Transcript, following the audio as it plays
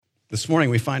This morning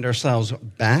we find ourselves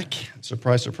back,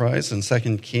 surprise, surprise, in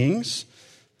 2 Kings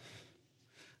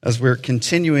as we're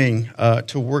continuing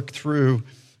to work through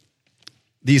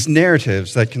these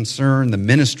narratives that concern the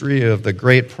ministry of the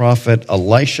great prophet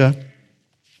Elisha.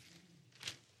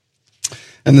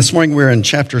 And this morning we're in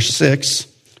chapter 6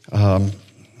 and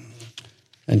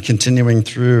continuing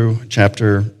through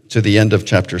to the end of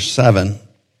chapter 7.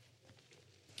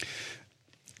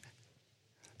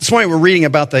 This morning we're reading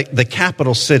about the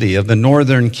capital city of the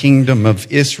northern kingdom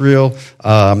of Israel.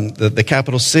 The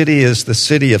capital city is the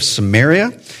city of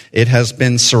Samaria. It has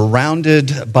been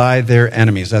surrounded by their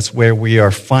enemies. That's where we are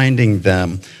finding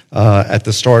them at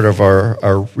the start of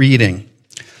our reading.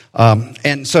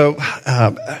 And so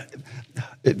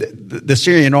the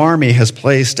Syrian army has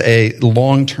placed a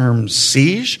long-term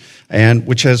siege, and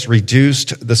which has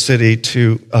reduced the city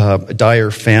to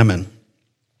dire famine.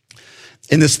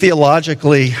 In this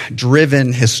theologically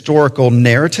driven historical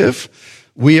narrative,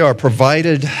 we are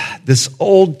provided this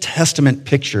Old Testament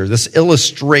picture, this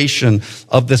illustration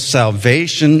of the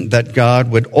salvation that God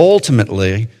would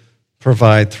ultimately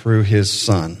provide through his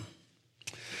Son.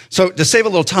 So to save a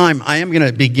little time, I'm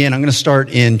going to start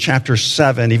in chapter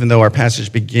 7, even though our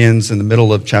passage begins in the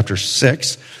middle of chapter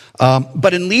 6.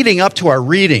 But in leading up to our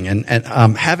reading and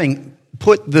having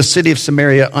put the city of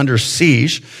Samaria under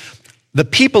siege, the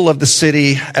people of the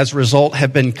city, as a result,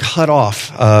 have been cut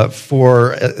off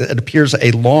for, it appears,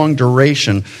 a long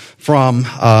duration from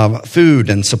food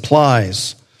and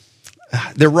supplies.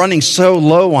 They're running so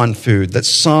low on food that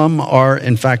some are,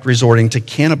 in fact, resorting to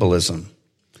cannibalism.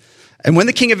 And when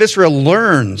the king of Israel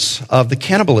learns of the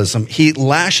cannibalism, he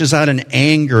lashes out in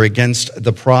anger against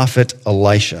the prophet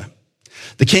Elisha.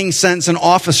 The king sends an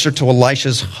officer to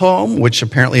Elisha's home, which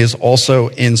apparently is also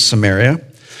in Samaria,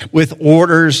 with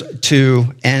orders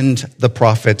to end the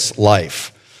prophet's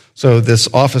life. So this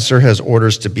officer has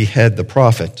orders to behead the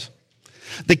prophet.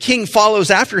 The king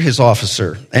follows after his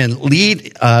officer and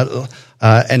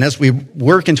and as we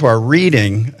work into our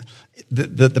reading,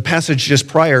 the passage just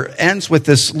prior ends with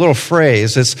this little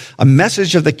phrase. It's a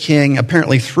message of the king,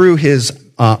 apparently through his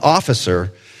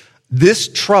officer. This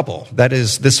trouble, that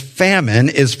is, this famine,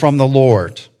 is from the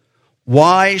Lord.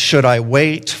 Why should I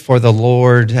wait for the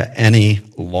Lord any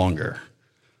longer?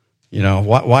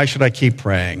 Why should I keep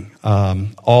praying?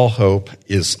 All hope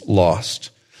is lost.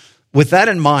 With that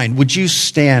in mind, would you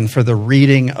stand for the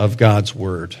reading of God's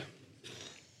word?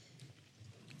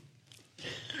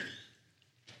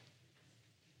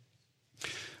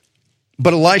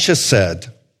 But Elisha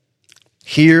said,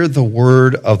 "Hear the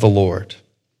word of the Lord.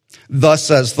 Thus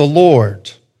says the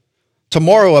Lord,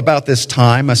 tomorrow about this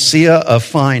time, a seah of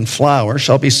fine flour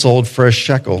shall be sold for a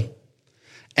shekel,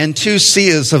 and 2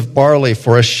 seahs of barley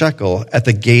for a shekel at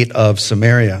the gate of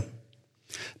Samaria."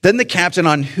 Then the captain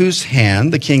on whose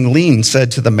hand the king leaned said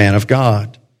to the man of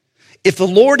God, "If the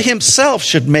Lord himself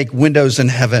should make windows in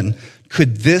heaven,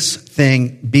 could this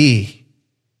thing be?"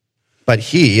 But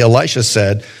he, Elisha,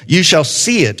 said, "You shall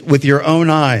see it with your own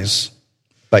eyes,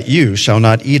 but you shall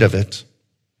not eat of it."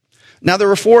 Now there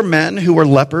were 4 men who were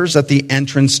lepers at the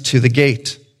entrance to the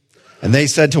gate. And they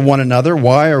said to one another,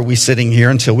 "Why are we sitting here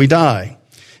until we die?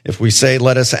 If we say,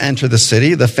 'Let us enter the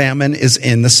city,' the famine is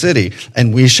in the city,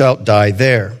 and we shall die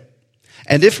there.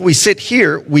 And if we sit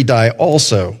here, we die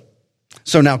also.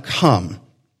 So now come,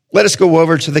 let us go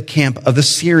over to the camp of the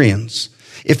Syrians.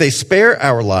 If they spare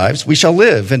our lives, we shall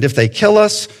live, and if they kill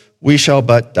us, we shall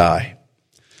but die."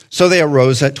 So they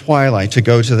arose at twilight to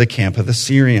go to the camp of the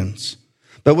Syrians.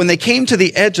 But when they came to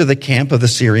the edge of the camp of the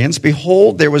Syrians,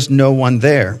 behold, there was no one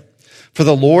there. For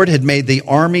the Lord had made the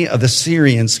army of the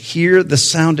Syrians hear the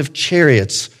sound of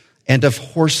chariots and of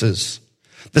horses,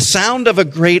 the sound of a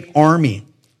great army.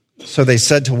 So they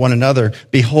said to one another,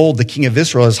 "Behold, the king of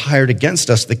Israel has hired against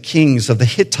us the kings of the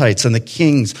Hittites and the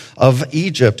kings of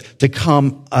Egypt to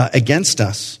come against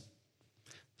us."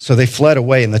 So they fled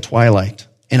away in the twilight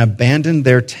and abandoned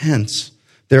their tents,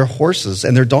 their horses,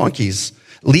 and their donkeys,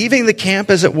 leaving the camp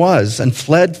as it was, and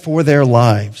fled for their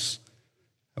lives.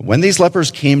 And when these lepers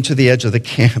came to the edge of the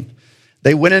camp,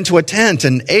 they went into a tent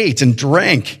and ate and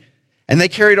drank, and they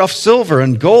carried off silver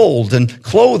and gold and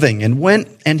clothing and went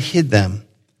and hid them.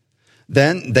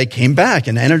 Then they came back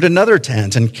and entered another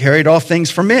tent and carried off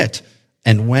things from it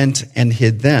and went and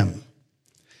hid them.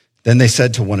 Then they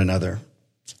said to one another,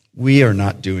 "We are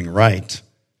not doing right.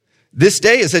 This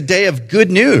day is a day of good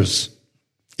news.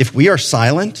 If we are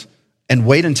silent and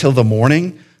wait until the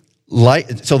morning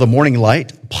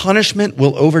light, punishment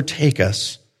will overtake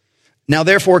us. Now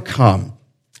therefore come,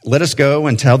 let us go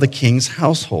and tell the king's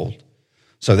household."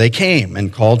 So they came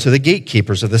and called to the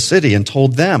gatekeepers of the city and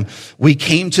told them, "We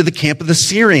came to the camp of the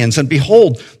Syrians, and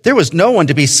behold, there was no one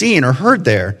to be seen or heard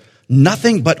there.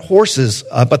 Nothing but horses,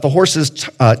 but the horses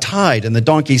tied and the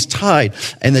donkeys tied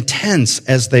and the tents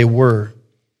as they were."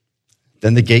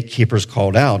 Then the gatekeepers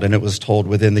called out, and it was told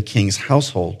within the king's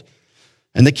household.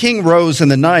 And the king rose in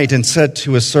the night and said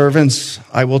to his servants,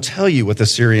 "I will tell you what the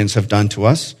Syrians have done to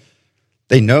us.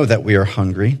 They know that we are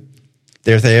hungry.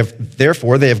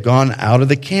 Therefore, they have gone out of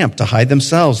the camp to hide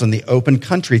themselves in the open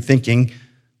country, thinking,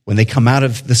 when they come out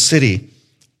of the city,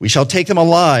 we shall take them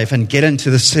alive and get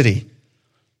into the city."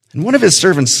 And one of his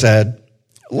servants said,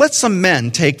 "Let some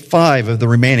men take 5 of the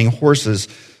remaining horses,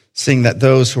 seeing that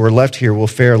those who are left here will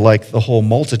fare like the whole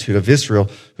multitude of Israel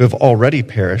who have already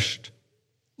perished.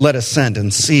 Let us send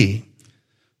and see."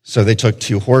 So they took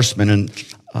 2 horsemen,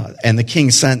 and the king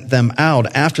sent them out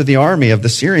after the army of the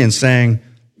Syrians, saying,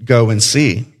 "Go and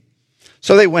see."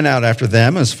 So they went out after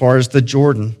them as far as the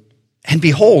Jordan. And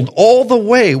behold, all the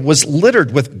way was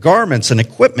littered with garments and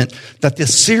equipment that the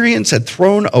Syrians had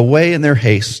thrown away in their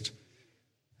haste.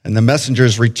 And the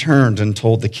messengers returned and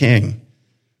told the king.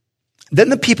 Then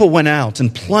the people went out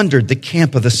and plundered the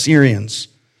camp of the Syrians.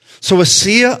 So a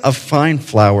seah of fine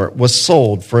flour was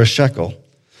sold for a shekel,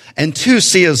 and 2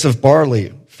 seahs of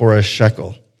barley for a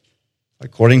shekel,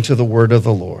 according to the word of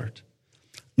the Lord.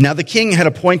 Now the king had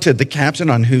appointed the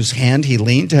captain on whose hand he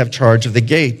leaned to have charge of the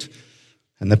gate,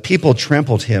 and the people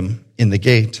trampled him in the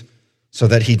gate, so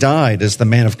that he died, as the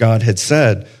man of God had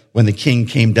said when the king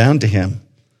came down to him.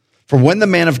 For when the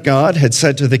man of God had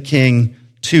said to the king,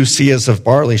 2 seahs of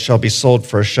barley shall be sold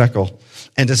for a shekel,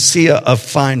 and a seah of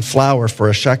fine flour for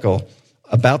a shekel,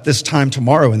 about this time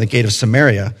tomorrow in the gate of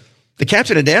Samaria, the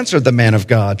captain had answered the man of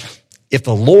God, "If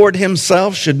the Lord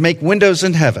himself should make windows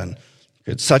in heaven,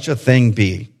 could such a thing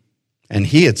be?" And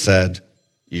he had said,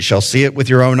 "You shall see it with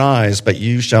your own eyes, but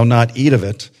you shall not eat of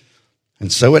it."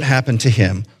 And so it happened to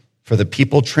him, for the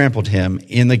people trampled him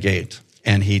in the gate,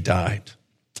 and he died.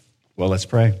 Well, let's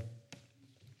pray.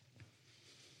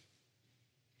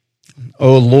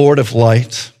 O Lord of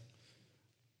light,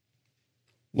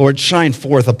 Lord, shine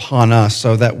forth upon us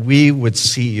so that we would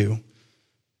see you,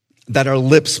 that our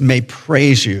lips may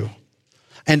praise you,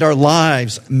 and our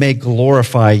lives may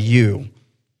glorify you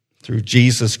through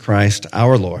Jesus Christ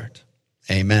our Lord.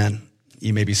 Amen.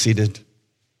 You may be seated.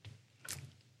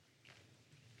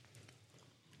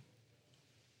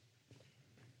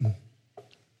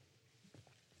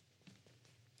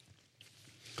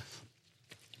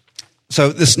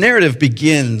 So this narrative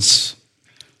begins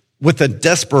with the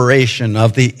desperation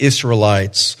of the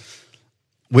Israelites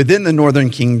within the northern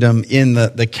kingdom in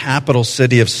the capital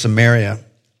city of Samaria.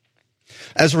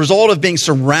 As a result of being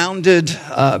surrounded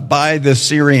by the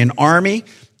Syrian army,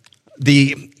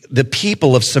 the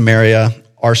people of Samaria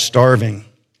are starving.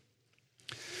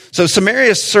 So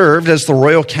Samaria served as the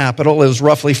royal capital. It was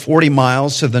roughly 40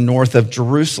 miles to the north of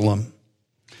Jerusalem.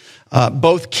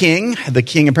 The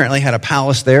king apparently had a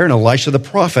palace there, and Elisha the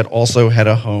prophet also had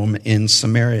a home in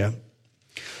Samaria.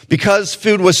 Because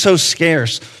food was so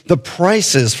scarce, the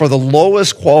prices for the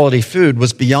lowest quality food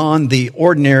was beyond the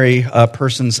ordinary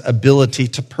person's ability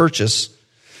to purchase.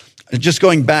 Just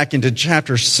going back into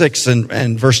chapter 6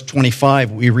 and verse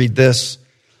 25, we read this.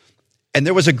 "And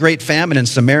there was a great famine in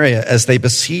Samaria as they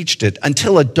besieged it,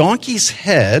 until a donkey's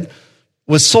head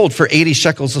was sold for 80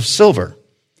 shekels of silver,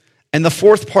 and the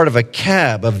 4th part of a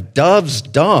cab of dove's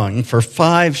dung for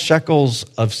 5 shekels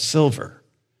of silver."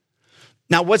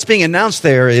 Now, what's being announced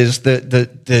there is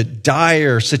the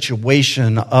dire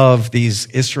situation of these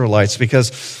Israelites,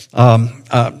 because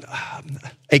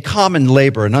a common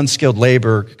laborer, an unskilled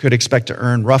laborer, could expect to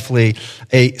earn roughly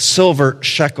a silver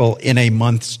shekel in a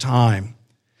month's time.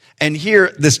 And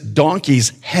here, this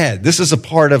donkey's head, this is a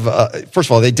part of, first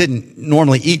of all, they didn't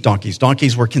normally eat donkeys.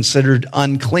 Donkeys were considered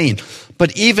unclean.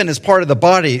 But even as part of the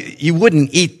body, you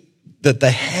wouldn't eat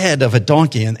the head of a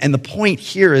donkey. And the point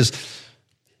here is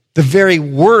the very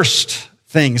worst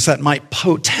things that might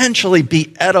potentially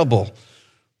be edible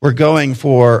were going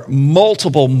for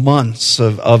multiple months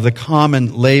of the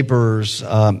common laborer's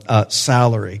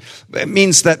salary. It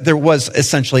means that there was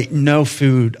essentially no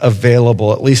food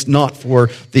available, at least not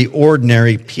for the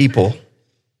ordinary people.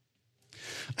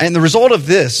 And the result of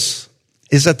this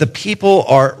is that the people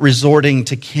are resorting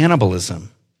to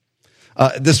cannibalism.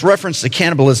 This reference to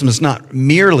cannibalism is not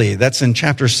merely, that's in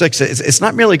chapter 6, it's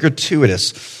not merely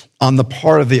gratuitous on the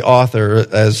part of the author,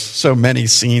 as so many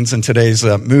scenes in today's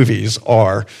movies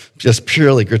are just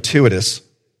purely gratuitous.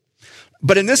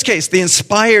 But in this case, the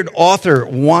inspired author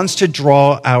wants to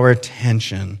draw our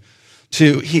attention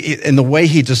in the way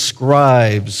he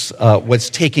describes what's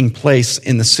taking place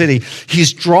in the city,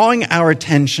 he's drawing our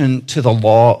attention to the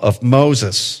law of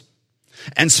Moses,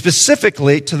 and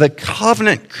specifically to the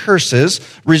covenant curses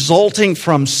resulting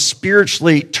from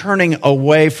spiritually turning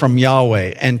away from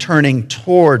Yahweh and turning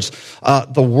towards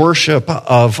the worship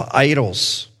of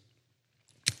idols.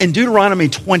 In Deuteronomy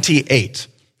 28,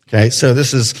 okay, so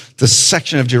this is the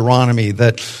section of Deuteronomy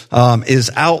that is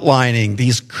outlining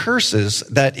these curses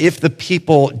that if the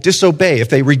people disobey, if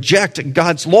they reject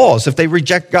God's laws, if they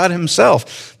reject God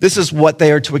himself, this is what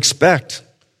they are to expect.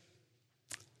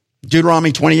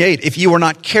 Deuteronomy 28, if you are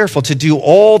not careful to do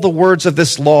all the words of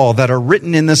this law that are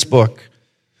written in this book,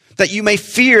 that you may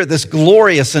fear this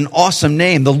glorious and awesome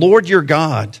name, the Lord your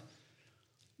God,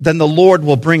 then the Lord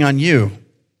will bring on you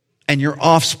and your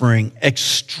offspring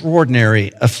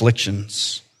extraordinary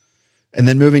afflictions. And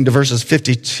then moving to verses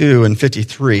 52 and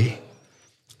 53.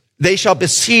 They shall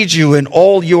besiege you in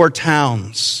all your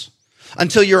towns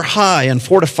until your high and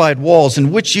fortified walls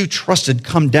in which you trusted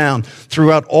come down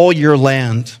throughout all your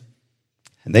land.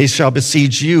 And they shall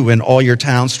besiege you in all your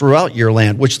towns throughout your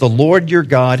land, which the Lord your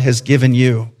God has given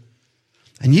you.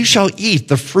 And you shall eat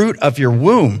the fruit of your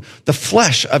womb, the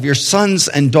flesh of your sons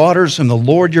and daughters whom the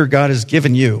Lord your God has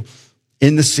given you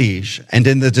in the siege and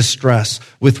in the distress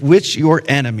with which your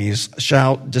enemies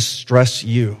shall distress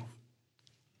you.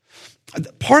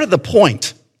 Part of the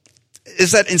point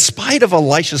is that in spite of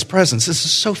Elisha's presence, this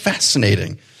is so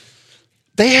fascinating,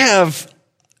 they have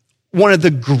one of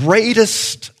the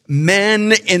greatest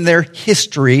men in their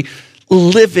history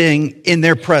living in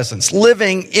their presence,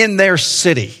 living in their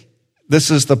city. This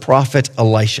is the prophet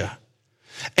Elisha.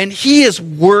 And he is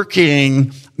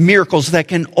working miracles that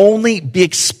can only be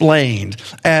explained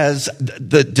as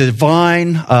the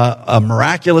divine,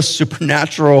 miraculous,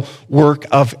 supernatural work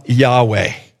of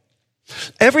Yahweh.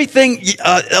 Everything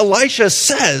Elisha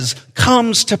says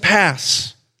comes to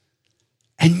pass.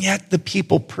 And yet the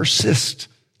people persist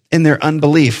in their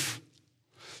unbelief.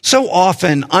 So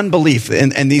often, unbelief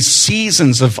and these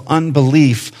seasons of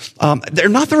unbelief, they're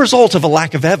not the result of a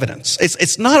lack of evidence.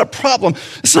 It's not a problem.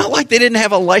 It's not like they didn't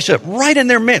have Elisha right in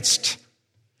their midst.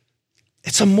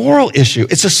 It's a moral issue.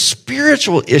 It's a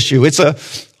spiritual issue. It's a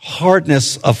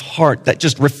hardness of heart that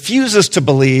just refuses to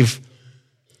believe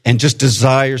and just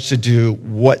desires to do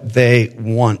what they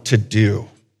want to do.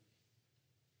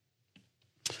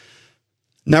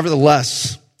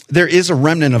 Nevertheless, there is a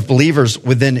remnant of believers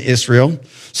within Israel,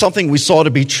 something we saw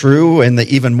to be true in the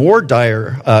even more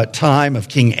dire time of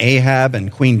King Ahab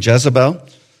and Queen Jezebel.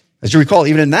 As you recall,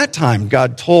 even in that time,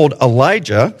 God told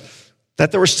Elijah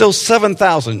that there were still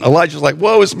 7,000. Elijah's like,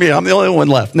 woe is me, I'm the only one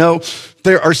left. No,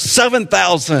 there are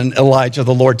 7,000, Elijah,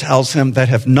 the Lord tells him, that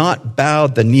have not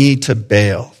bowed the knee to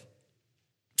Baal.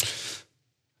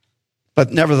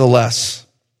 But nevertheless,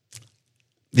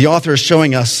 the author is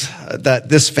showing us that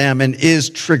this famine is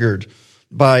triggered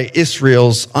by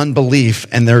Israel's unbelief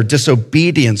and their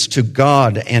disobedience to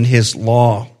God and his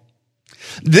law.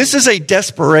 This is a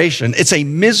desperation. It's a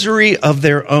misery of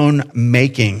their own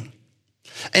making.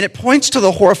 And it points to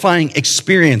the horrifying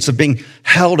experience of being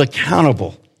held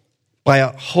accountable by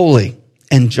a holy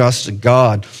and just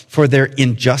God for their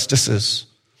injustices,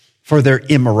 for their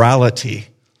immorality,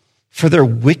 for their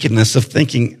wickedness of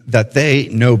thinking that they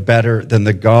know better than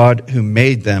the God who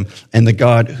made them and the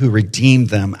God who redeemed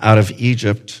them out of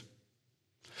Egypt.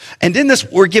 And in this,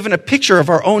 we're given a picture of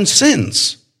our own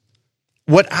sins,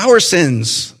 what our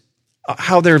sins,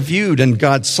 how they're viewed in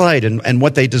God's sight and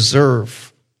what they deserve.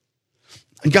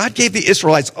 And God gave the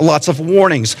Israelites lots of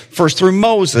warnings, first through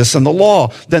Moses and the law,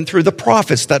 then through the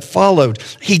prophets that followed.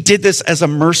 He did this as a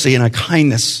mercy and a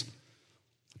kindness.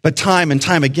 But time and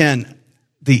time again,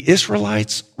 the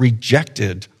Israelites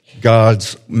rejected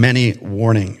God's many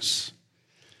warnings.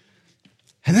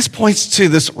 And this points to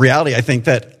this reality, I think,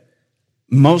 that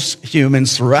most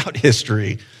humans throughout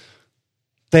history,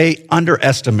 they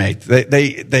underestimate.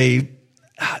 They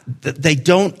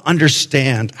don't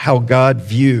understand how God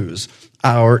views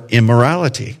our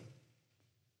immorality.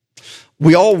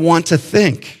 We all want to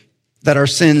think that our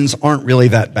sins aren't really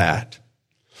that bad.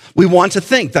 We want to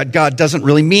think that God doesn't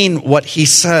really mean what he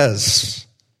says.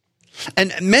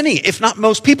 And many, if not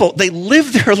most people, they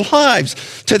live their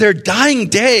lives to their dying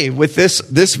day with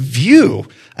this view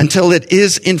until it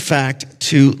is, in fact,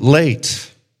 too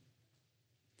late.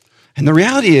 And the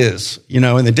reality is, in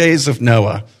the days of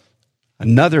Noah,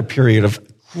 another period of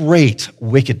great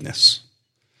wickedness,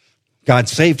 God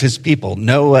saved his people,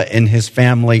 Noah and his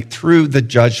family, through the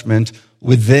judgment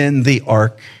within the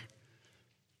ark.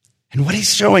 And what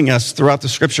he's showing us throughout the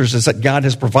scriptures is that God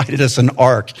has provided us an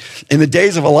ark. In the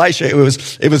days of Elisha,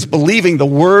 it was believing the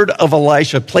word of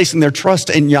Elisha, placing their trust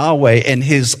in Yahweh and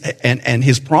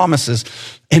his promises.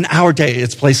 In our day,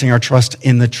 it's placing our trust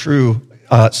in the true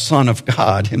Son of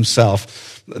God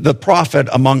himself, the prophet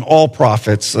among all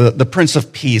prophets, the Prince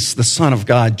of Peace, the Son of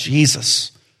God,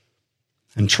 Jesus.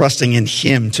 And trusting in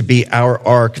him to be our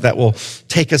ark that will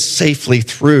take us safely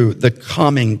through the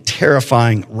coming,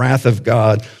 terrifying wrath of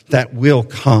God that will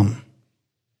come.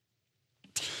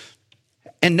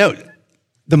 And note,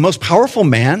 the most powerful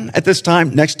man at this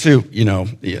time, next to,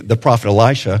 the prophet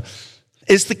Elisha,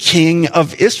 is the king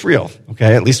of Israel,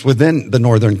 okay, at least within the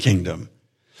northern kingdom.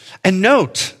 And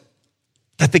note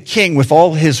that the king, with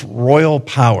all his royal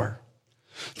power,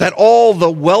 that all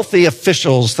the wealthy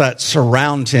officials that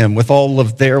surround him with all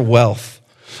of their wealth,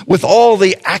 with all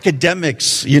the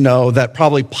academics, that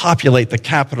probably populate the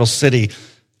capital city,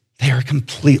 they are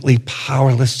completely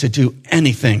powerless to do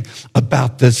anything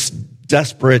about this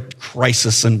desperate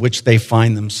crisis in which they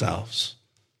find themselves.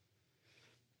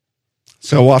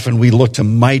 So often we look to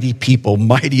mighty people,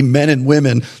 mighty men and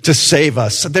women to save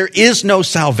us. So there is no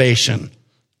salvation.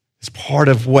 It's part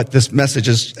of what this message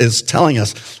is telling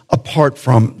us, apart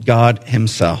from God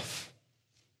himself.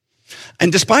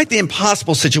 And despite the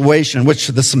impossible situation in which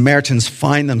the Samaritans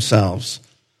find themselves,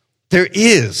 there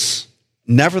is,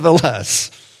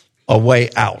 nevertheless, a way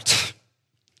out.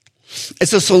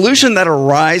 It's a solution that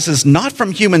arises not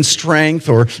from human strength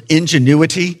or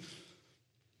ingenuity.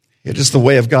 It is the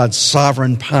way of God's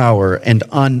sovereign power and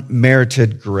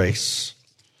unmerited grace.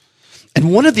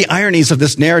 And one of the ironies of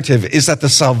this narrative is that the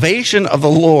salvation of the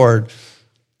Lord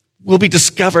will be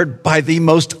discovered by the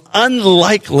most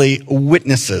unlikely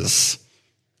witnesses.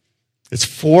 It's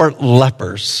 4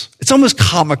 lepers. It's almost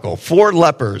comical. 4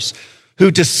 lepers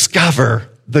who discover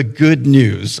the good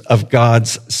news of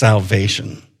God's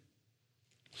salvation.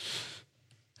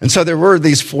 And so there were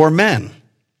these 4 men.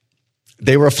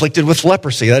 They were afflicted with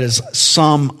leprosy, that is,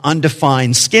 some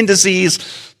undefined skin disease,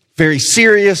 very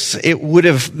serious. It would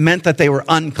have meant that they were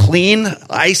unclean,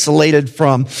 isolated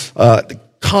from the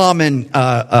common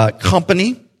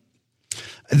company.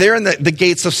 They're in the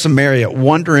gates of Samaria,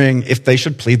 wondering if they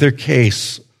should plead their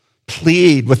case,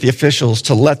 plead with the officials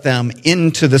to let them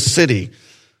into the city.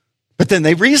 But then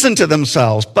they reason to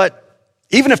themselves, but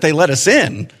even if they let us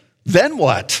in, then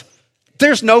what?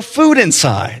 There's no food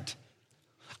inside.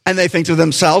 And they think to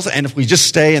themselves, and if we just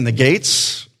stay in the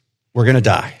gates, we're going to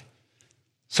die.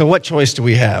 So what choice do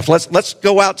we have? Let's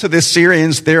go out to the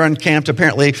Syrians. They're encamped.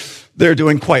 Apparently, they're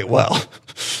doing quite well.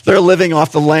 They're living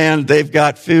off the land. They've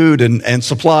got food and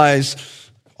supplies.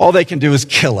 All they can do is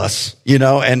kill us,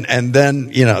 and then,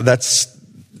 that's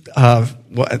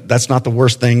not the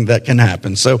worst thing that can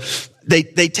happen. So they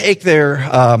take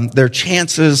their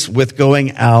chances with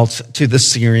going out to the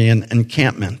Syrian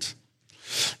encampment.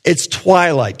 It's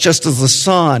twilight, just as the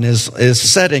sun is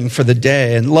setting for the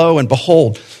day. And lo and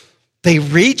behold, they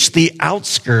reach the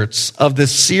outskirts of the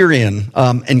Syrian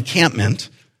encampment,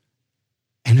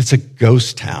 and it's a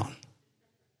ghost town.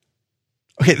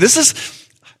 Okay,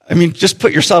 just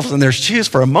put yourselves in their shoes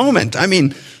for a moment.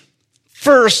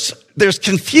 First, there's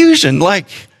confusion. Like,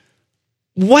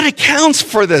 what accounts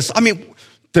for this?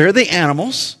 They're the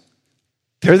animals.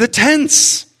 They're the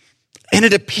tents. And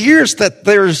it appears that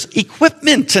there's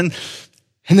equipment and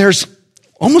there's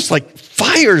almost like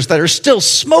fires that are still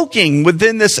smoking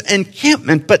within this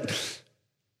encampment, but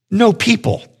no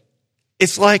people.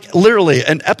 It's like literally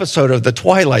an episode of The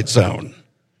Twilight Zone.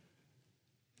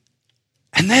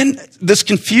 And then this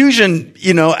confusion,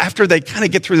 after they kind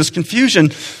of get through this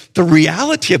confusion, the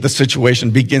reality of the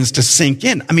situation begins to sink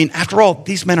in. After all,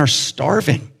 these men are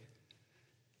starving.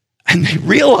 And they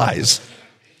realize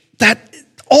that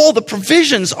all the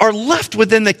provisions are left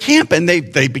within the camp, and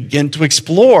they begin to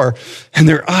explore, and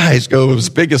their eyes go as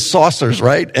big as saucers,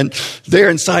 right? And there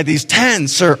inside these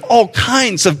tents are all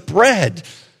kinds of bread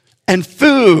and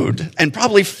food and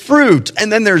probably fruit. And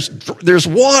then there's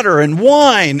water and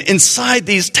wine inside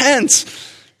these tents.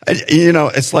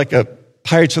 It's like a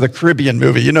Pirates of the Caribbean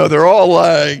movie. They're all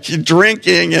like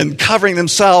drinking and covering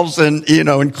themselves and,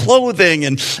 in clothing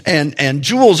and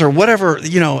jewels or whatever,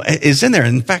 is in there.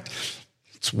 In fact,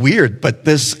 it's weird, but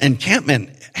this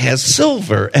encampment has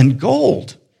silver and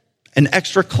gold and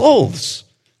extra clothes.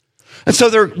 And so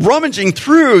they're rummaging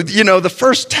through, the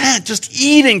first tent, just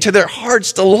eating to their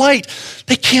heart's delight.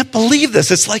 They can't believe this.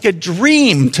 It's like a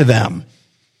dream to them.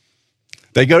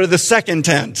 They go to the second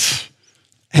tent,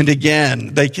 and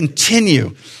again, they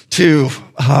continue to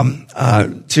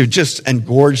just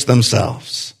engorge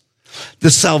themselves. The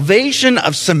salvation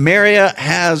of Samaria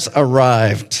has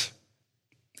arrived.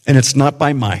 And it's not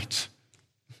by might.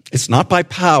 It's not by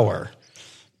power.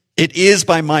 It is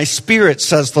by my Spirit,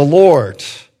 says the Lord.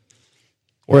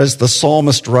 Or as the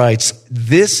psalmist writes,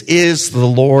 this is the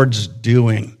Lord's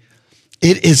doing.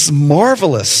 It is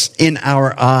marvelous in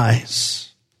our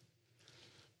eyes.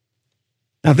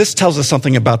 Now, this tells us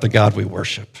something about the God we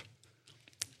worship.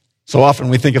 So often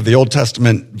we think of the Old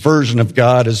Testament version of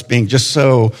God as being just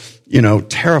so,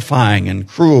 terrifying and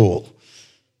cruel.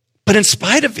 But in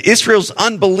spite of Israel's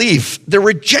unbelief, their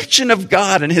rejection of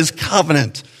God and his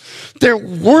covenant, their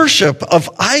worship of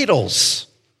idols,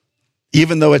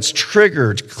 even though it's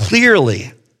triggered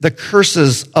clearly the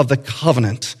curses of the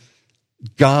covenant,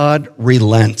 God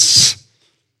relents.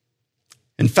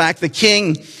 In fact, the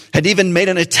king had even made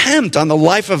an attempt on the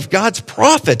life of God's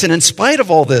prophet, and in spite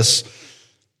of all this,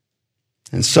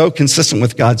 and so consistent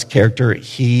with God's character,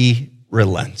 he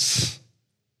relents.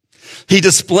 He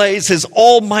displays his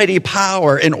almighty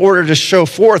power in order to show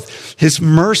forth his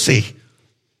mercy,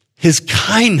 his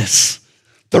kindness,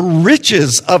 the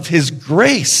riches of his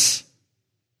grace.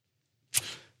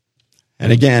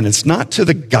 And again, it's not to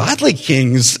the godly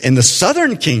kings in the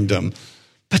southern kingdom,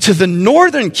 but to the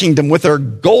northern kingdom with their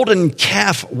golden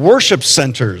calf worship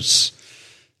centers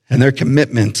and their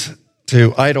commitment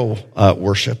to idol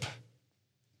worship.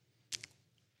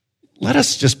 Let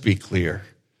us just be clear.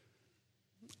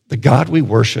 The God we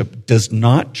worship does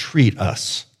not treat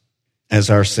us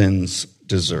as our sins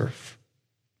deserve.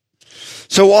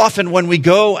 So often when we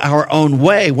go our own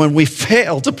way, when we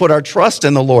fail to put our trust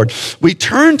in the Lord, we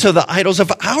turn to the idols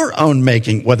of our own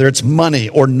making, whether it's money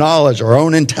or knowledge or our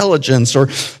own intelligence or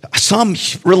some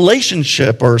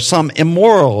relationship or some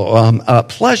immoral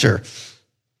pleasure.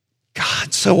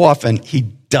 God, so often, he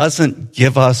doesn't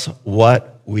give us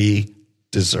what we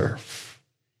deserve.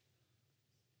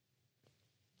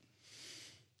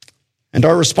 And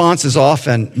our response is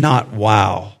often not,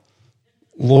 wow,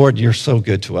 Lord, you're so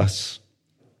good to us.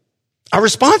 Our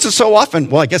response is so often,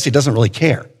 well, I guess he doesn't really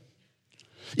care.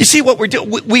 You see what we're doing?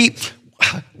 We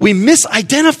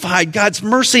misidentified God's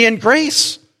mercy and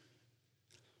grace.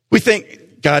 We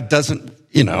think God doesn't,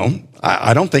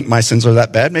 I don't think my sins are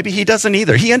that bad. Maybe he doesn't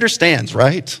either. He understands,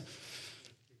 right?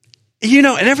 And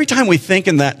every time we think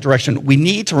in that direction, we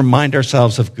need to remind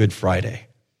ourselves of Good Friday.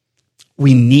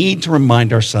 We need to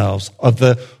remind ourselves of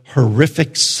the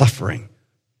horrific suffering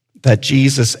that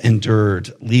Jesus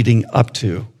endured leading up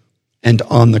to and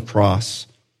on the cross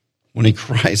when he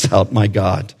cries out, my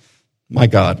God,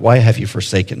 why have you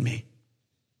forsaken me?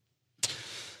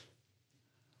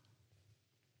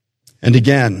 And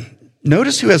again,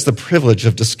 notice who has the privilege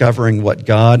of discovering what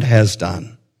God has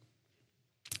done.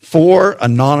 4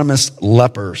 anonymous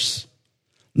lepers.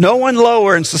 No one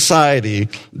lower in society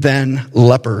than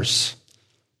lepers.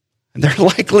 And they're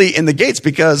likely in the gates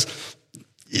because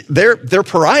they're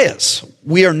pariahs.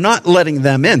 We are not letting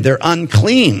them in. They're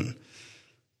unclean.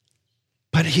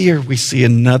 But here we see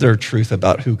another truth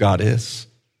about who God is.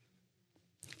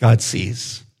 God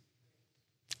sees.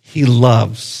 He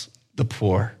loves the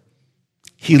poor.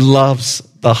 He loves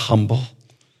the humble.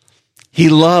 He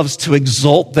loves to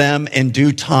exalt them in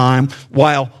due time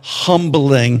while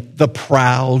humbling the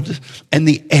proud and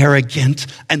the arrogant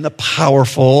and the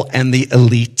powerful and the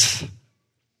elite.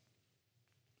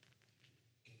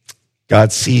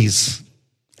 God sees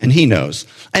and he knows.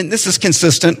 And this is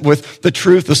consistent with the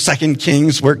truth of 2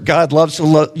 Kings, where God loves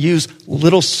to use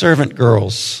little servant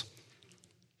girls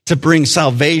to bring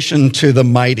salvation to the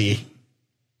mighty.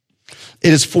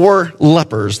 It is 4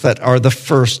 lepers that are the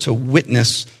first to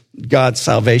witness God's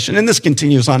salvation. And this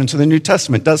continues on into the New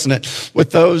Testament, doesn't it?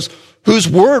 With those whose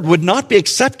word would not be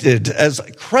accepted as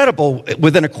credible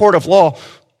within a court of law,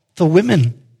 the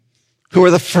women who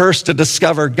are the first to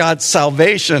discover God's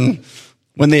salvation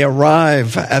when they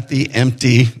arrive at the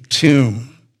empty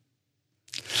tomb.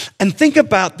 And think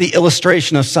about the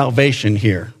illustration of salvation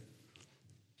here.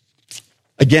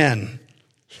 Again,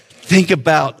 think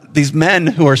about these men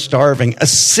who are starving, a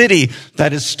city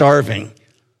that is starving.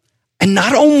 And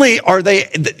not only are they,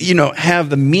 have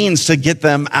the means to get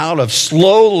them out of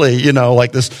slowly,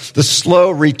 like the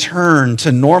slow return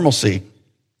to normalcy.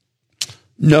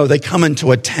 No, they come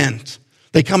into a tent.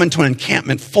 They come into an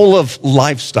encampment full of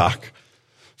livestock,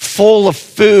 full of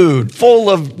food, full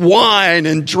of wine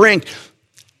and drink.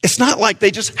 It's not like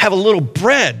they just have a little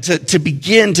bread to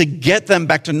begin to get them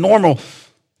back to normal.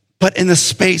 But in the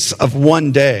space of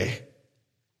one day,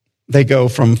 they go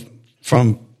from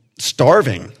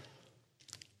starving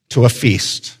to a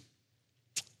feast.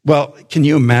 Well, can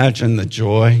you imagine the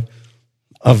joy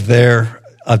of their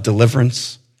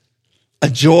deliverance? A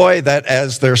joy that,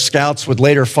 as their scouts would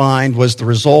later find, was the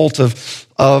result of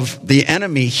the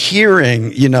enemy hearing,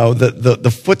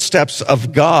 the footsteps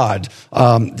of God,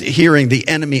 hearing the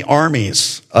enemy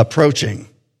armies approaching.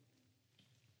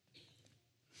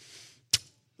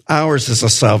 Ours is a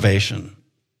salvation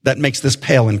that makes this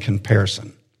pale in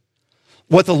comparison.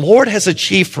 What the Lord has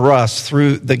achieved for us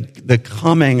through the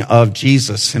coming of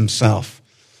Jesus himself,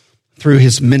 through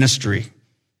his ministry,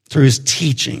 through his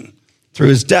teaching, through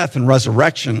his death and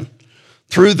resurrection,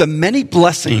 through the many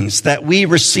blessings that we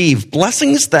receive,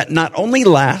 blessings that not only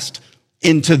last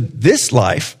into this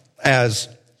life as,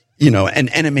 an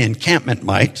enemy encampment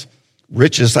might,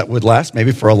 riches that would last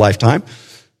maybe for a lifetime,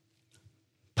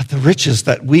 but the riches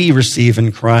that we receive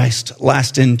in Christ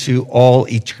last into all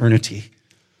eternity.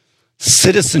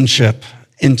 Citizenship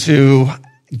into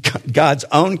God's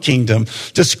own kingdom,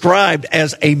 described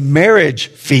as a marriage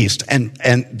feast, and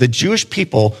the Jewish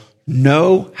people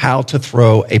know how to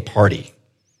throw a party.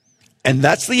 And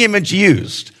that's the image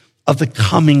used of the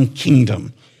coming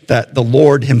kingdom that the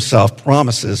Lord himself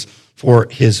promises for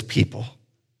his people.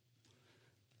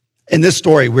 In this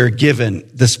story, we're given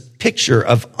this picture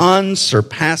of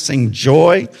unsurpassing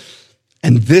joy,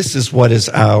 and this is what is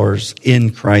ours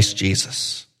in Christ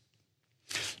Jesus.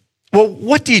 Well,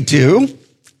 what do you do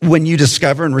when you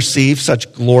discover and receive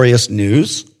such glorious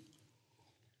news?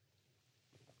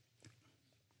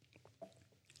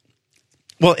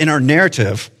 Well, in our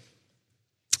narrative,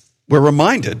 we're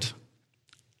reminded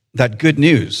that good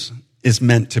news is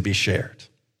meant to be shared.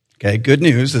 Okay, good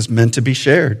news is meant to be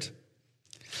shared.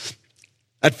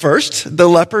 At first, the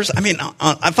lepers,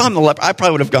 if I'm the leper, I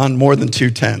probably would have gone more than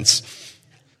 2 tents.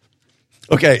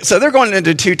 Okay, so they're going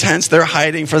into 2 tents, they're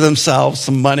hiding for themselves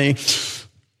some money,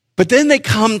 but then they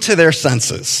come to their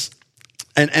senses.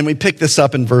 And we pick this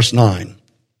up in verse 9.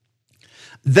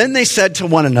 Then they said to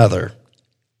one another,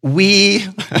 you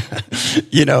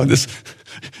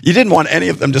didn't want any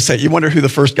of them to say, you wonder who the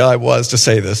first guy was to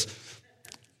say this.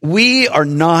 We are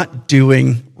not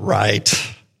doing right.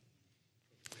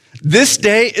 This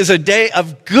day is a day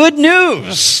of good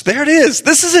news. There it is.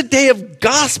 This is a day of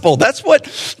gospel. That's what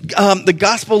the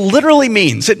gospel literally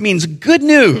means. It means good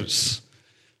news.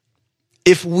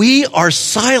 If we are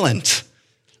silent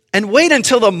and wait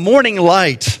until the morning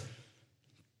light,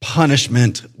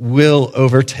 punishment will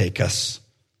overtake us.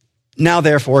 Now,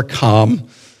 therefore, come,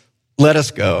 let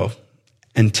us go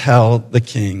and tell the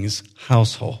king's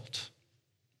household.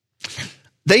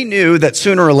 They knew that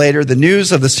sooner or later the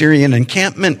news of the Syrian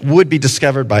encampment would be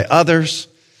discovered by others.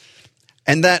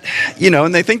 And that,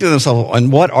 and they think to themselves,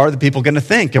 and what are the people going to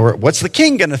think? Or what's the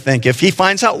king going to think if he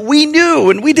finds out we knew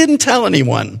and we didn't tell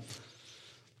anyone?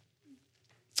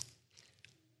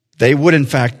 They would, in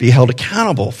fact, be held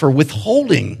accountable for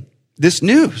withholding this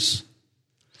news.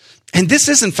 And this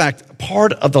is, in fact,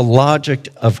 part of the logic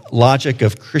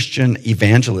of Christian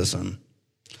evangelism.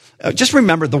 Just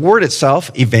remember, the word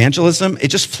itself, evangelism, it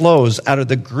just flows out of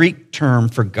the Greek term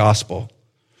for gospel.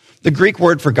 The Greek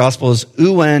word for gospel is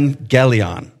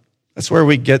euangelion. That's where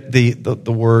we get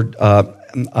the word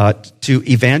to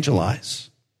evangelize.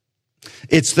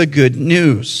 It's the good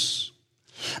news.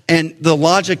 And the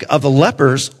logic of the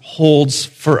lepers holds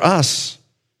for us.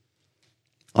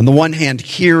 On the one hand,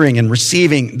 hearing and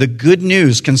receiving the good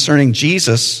news concerning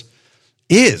Jesus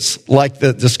is like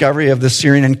the discovery of the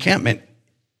Syrian encampment.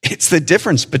 It's the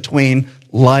difference between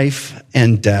life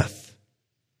and death.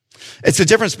 It's the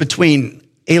difference between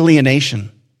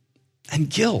alienation and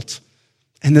guilt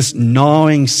and this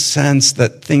gnawing sense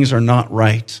that things are not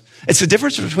right. It's the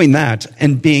difference between that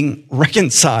and being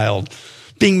reconciled,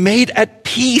 being made at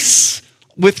peace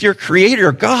with your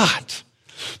Creator, God,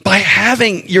 by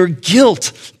having your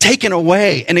guilt taken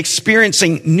away and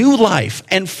experiencing new life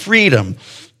and freedom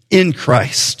in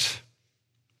Christ.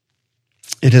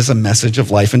 It is a message of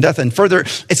life and death. And further,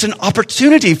 it's an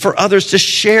opportunity for others to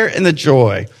share in the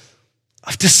joy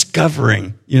of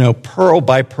discovering, pearl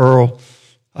by pearl,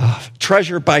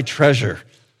 treasure by treasure,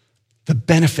 the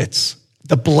benefits,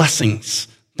 the blessings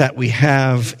that we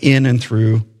have in and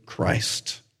through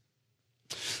Christ.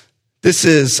 This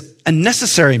is a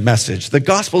necessary message. The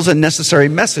gospel is a necessary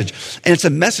message. And it's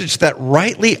a message that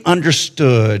rightly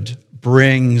understood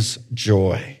brings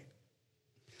joy.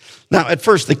 Now, at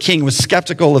first, the king was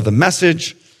skeptical of the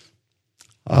message.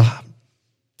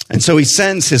 And so he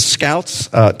sends his scouts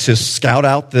to scout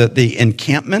out the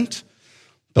encampment.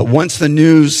 But once the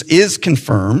news is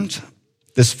confirmed,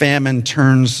 this famine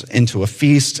turns into a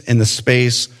feast in the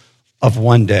space of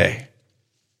one day.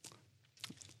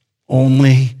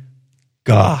 Only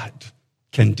God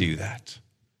can do that.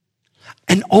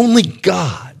 And only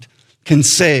God can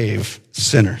save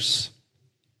sinners.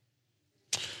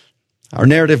 Our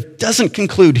narrative doesn't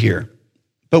conclude here,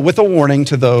 but with a warning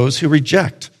to those who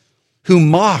reject, who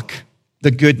mock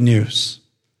the good news.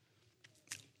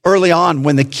 Early on,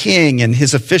 when the king and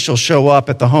his officials show up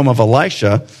at the home of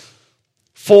Elisha,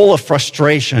 full of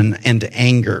frustration and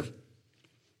anger,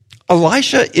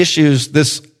 Elisha issues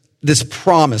this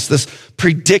promise, this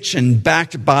prediction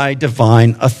backed by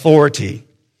divine authority.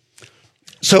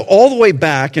 So all the way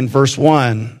back in verse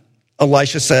 1,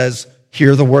 Elisha says,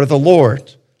 "Hear the word of the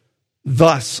Lord.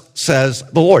 Thus says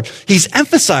the Lord." He's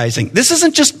emphasizing, this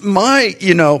isn't just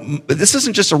this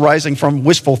isn't just arising from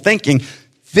wishful thinking.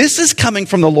 This is coming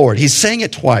from the Lord. He's saying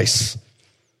it twice.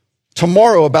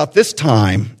 "Tomorrow about this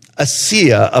time, a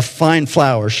seah of fine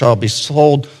flour shall be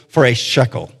sold for a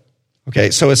shekel." Okay,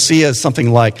 so a seah is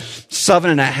something like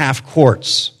 7.5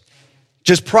 quarts.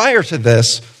 Just prior to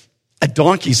this, a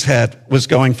donkey's head was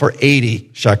going for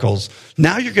 80 shekels.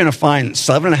 Now you're going to find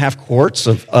 7.5 quarts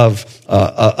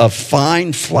of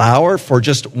fine flour for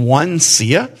just one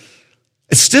seah.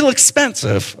 It's still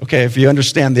expensive, okay, if you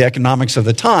understand the economics of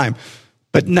the time.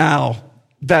 But now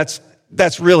that's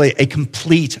really a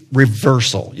complete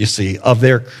reversal, you see, of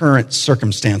their current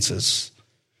circumstances.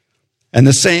 And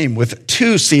the same with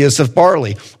 2 seahs of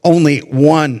barley, only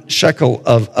 1 shekel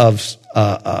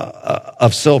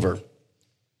of silver.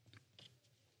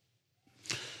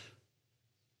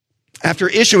 After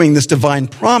issuing this divine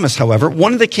promise, however,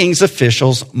 one of the king's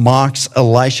officials mocks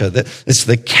Elisha. It's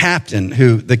the captain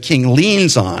who the king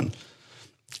leans on.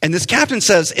 And this captain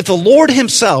says, "If the Lord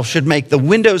himself should make the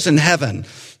windows in heaven,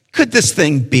 could this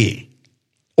thing be?"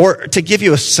 Or to give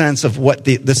you a sense of what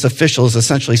this official is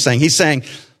essentially saying, he's saying,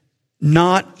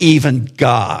 not even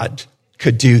God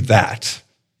could do that.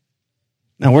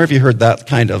 Now, where have you heard that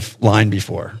kind of line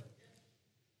before?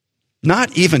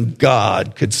 Not even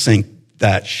God could sink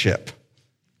that ship.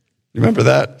 You remember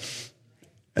that?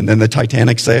 And then the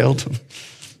Titanic sailed.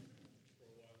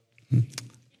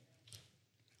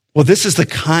 Well, this is the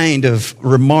kind of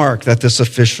remark that this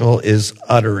official is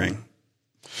uttering.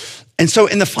 And so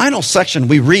in the final section,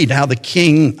 we read how the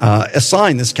king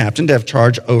assigned this captain to have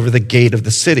charge over the gate of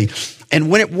the city. And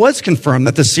when it was confirmed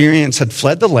that the Syrians had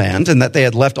fled the land and that they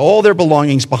had left all their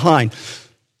belongings behind,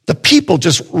 the people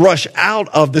just rush out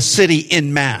of the city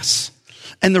en masse.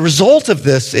 And the result of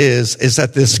this is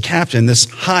that this captain, this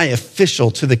high official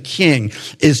to the king,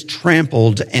 is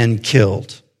trampled and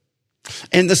killed.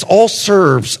 And this all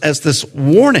serves as this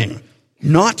warning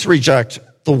not to reject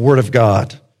the word of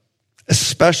God,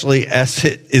 especially as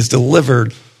it is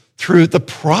delivered through the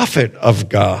prophet of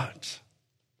God.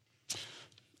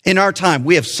 In our time,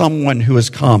 we have someone who has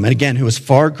come, and again, who is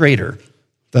far greater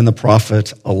than the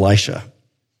prophet Elisha.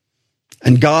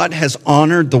 And God has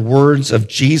honored the words of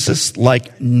Jesus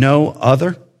like no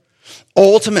other,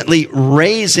 ultimately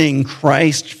raising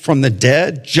Christ from the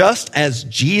dead, just as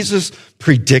Jesus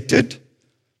predicted.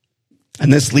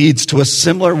 And this leads to a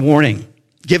similar warning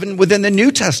given within the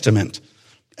New Testament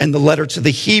and the letter to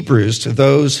the Hebrews to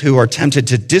those who are tempted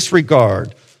to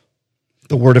disregard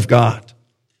the word of God,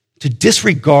 to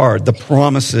disregard the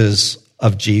promises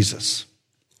of Jesus.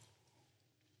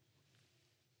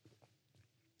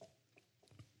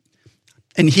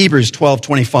 In Hebrews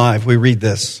 12:25, we read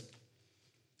this: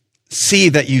 "See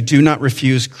that you do not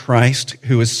refuse Christ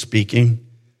who is speaking.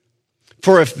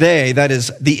 For if they, that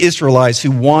is, the Israelites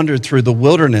who wandered through the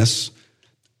wilderness,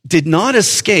 did not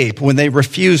escape when they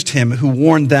refused him who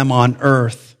warned them on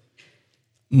earth,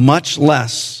 much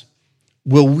less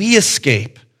will we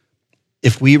escape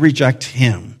if we reject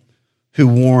him who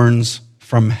warns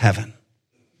from heaven."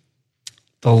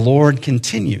 The Lord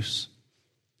continues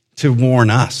to warn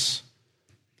us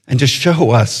and to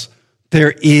show us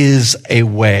there is a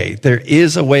way. There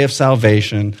is a way of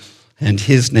salvation, and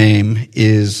his name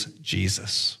is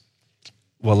Jesus.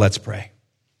 Well, let's pray.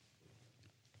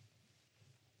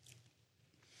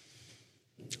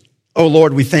 Oh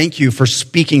Lord, we thank you for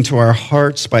speaking to our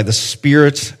hearts by the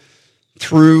Spirit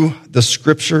through the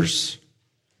Scriptures.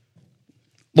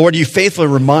 Lord, you faithfully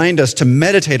remind us to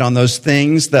meditate on those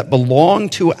things that belong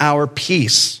to our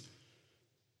peace,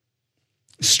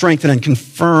 strengthen and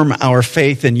confirm our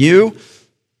faith in you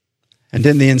and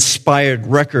in the inspired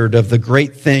record of the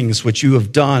great things which you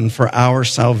have done for our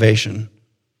salvation.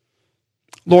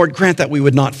 Lord, grant that we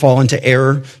would not fall into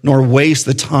error nor waste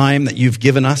the time that you've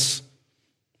given us.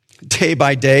 Day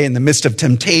by day, in the midst of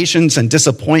temptations and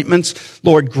disappointments,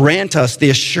 Lord, grant us the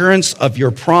assurance of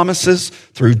your promises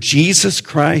through Jesus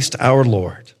Christ our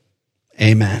Lord.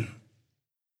 Amen.